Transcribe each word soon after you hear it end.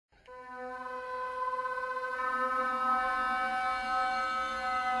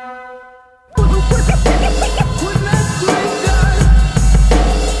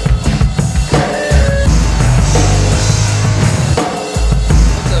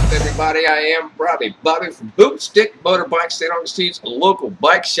everybody. I am Bobby from Boomstick Motorbike, St. Augustine's local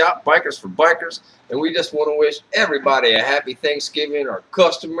bike shop, Bikers for Bikers. And we just want to wish everybody a happy Thanksgiving, our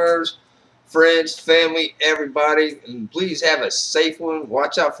customers, friends, family, everybody. And please have a safe one.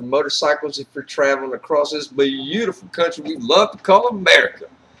 Watch out for motorcycles if you're traveling across this beautiful country we love to call America.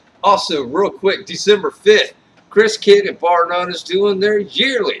 Also, real quick, December 5th, Chris Kidd and Bar None is doing their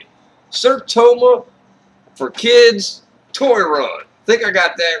yearly Sertoma for Kids Toy Run. I think I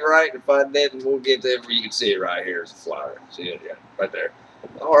got that right. If I didn't, we'll get there. You can see it right here. It's a flyer. See it? Yeah, right there.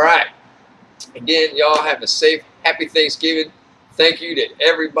 All right. Again, y'all have a safe, happy Thanksgiving. Thank you to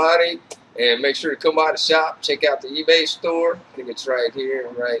everybody. And make sure to come by the shop. Check out the eBay store. I think it's right here,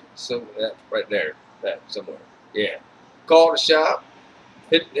 right there. That somewhere. Yeah. Call the shop.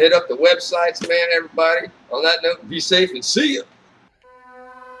 Hit up the websites, man, everybody. On that note, be safe and see ya.